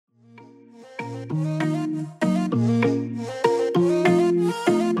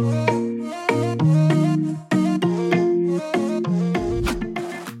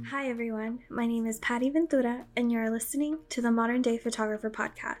Mari Ventura, and you're listening to the Modern Day Photographer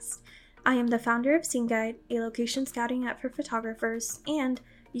Podcast. I am the founder of Scene Guide, a location scouting app for photographers, and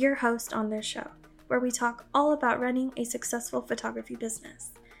your host on this show, where we talk all about running a successful photography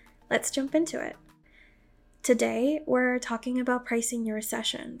business. Let's jump into it. Today, we're talking about pricing your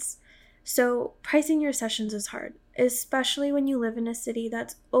sessions. So, pricing your sessions is hard, especially when you live in a city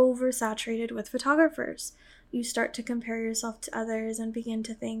that's oversaturated with photographers. You start to compare yourself to others and begin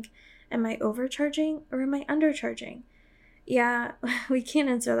to think, am I overcharging or am I undercharging? Yeah, we can't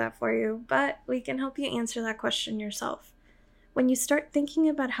answer that for you, but we can help you answer that question yourself. When you start thinking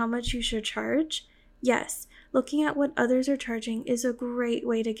about how much you should charge, yes, looking at what others are charging is a great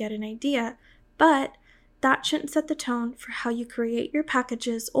way to get an idea, but that shouldn't set the tone for how you create your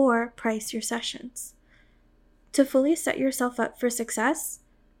packages or price your sessions. To fully set yourself up for success,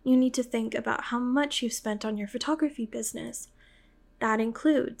 you need to think about how much you've spent on your photography business. That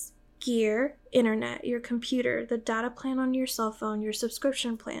includes gear, internet, your computer, the data plan on your cell phone, your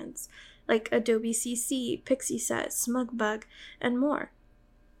subscription plans, like Adobe CC, Pixieset, SmugBug, and more.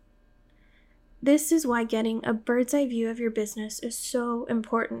 This is why getting a bird's eye view of your business is so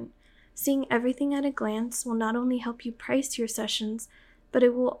important. Seeing everything at a glance will not only help you price your sessions, but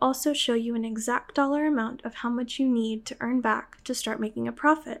it will also show you an exact dollar amount of how much you need to earn back to start making a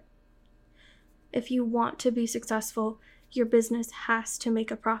profit. If you want to be successful, your business has to make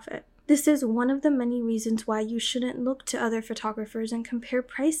a profit. This is one of the many reasons why you shouldn't look to other photographers and compare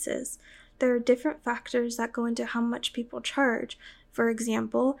prices. There are different factors that go into how much people charge. For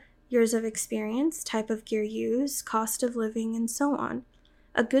example, years of experience, type of gear used, cost of living, and so on.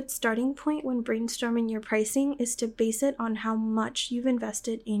 A good starting point when brainstorming your pricing is to base it on how much you've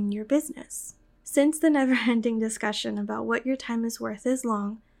invested in your business. Since the never-ending discussion about what your time is worth is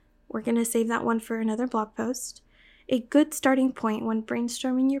long, we're going to save that one for another blog post. A good starting point when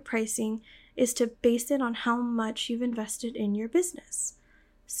brainstorming your pricing is to base it on how much you've invested in your business.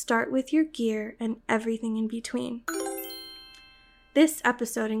 Start with your gear and everything in between. This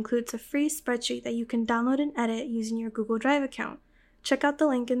episode includes a free spreadsheet that you can download and edit using your Google Drive account. Check out the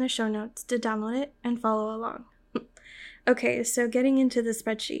link in the show notes to download it and follow along. Okay, so getting into the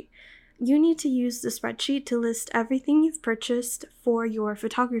spreadsheet. You need to use the spreadsheet to list everything you've purchased for your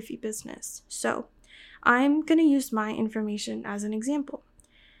photography business. So, I'm going to use my information as an example.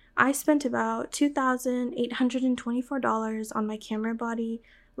 I spent about $2,824 on my camera body,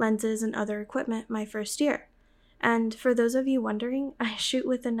 lenses, and other equipment my first year. And for those of you wondering, I shoot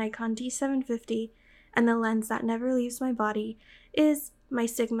with a Nikon D750, and the lens that never leaves my body is my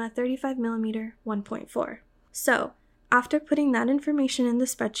Sigma 35mm 1.4. So, after putting that information in the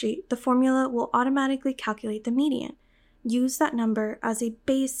spreadsheet, the formula will automatically calculate the median. Use that number as a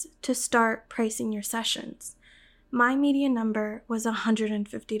base to start pricing your sessions. My median number was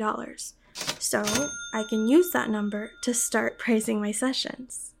 $150, so I can use that number to start pricing my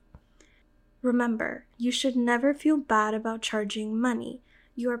sessions. Remember, you should never feel bad about charging money.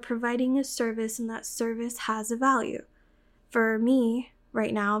 You are providing a service and that service has a value. For me,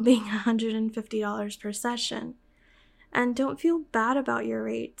 right now, being $150 per session. And don't feel bad about your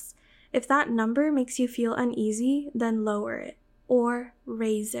rates. If that number makes you feel uneasy, then lower it or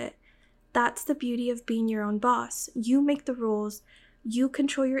raise it. That's the beauty of being your own boss. You make the rules, you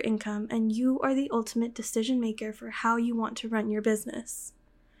control your income, and you are the ultimate decision maker for how you want to run your business.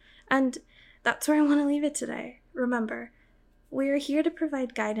 And that's where I want to leave it today. Remember, we're here to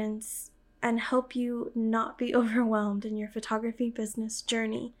provide guidance and help you not be overwhelmed in your photography business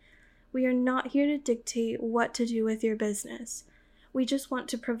journey. We are not here to dictate what to do with your business. We just want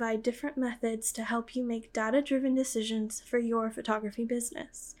to provide different methods to help you make data-driven decisions for your photography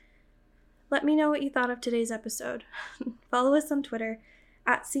business. Let me know what you thought of today's episode. Follow us on Twitter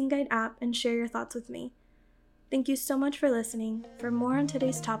 @SceneGuideApp and share your thoughts with me. Thank you so much for listening. For more on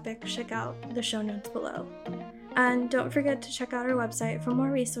today's topic, check out the show notes below. And don't forget to check out our website for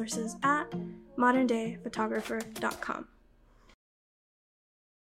more resources at moderndayphotographer.com.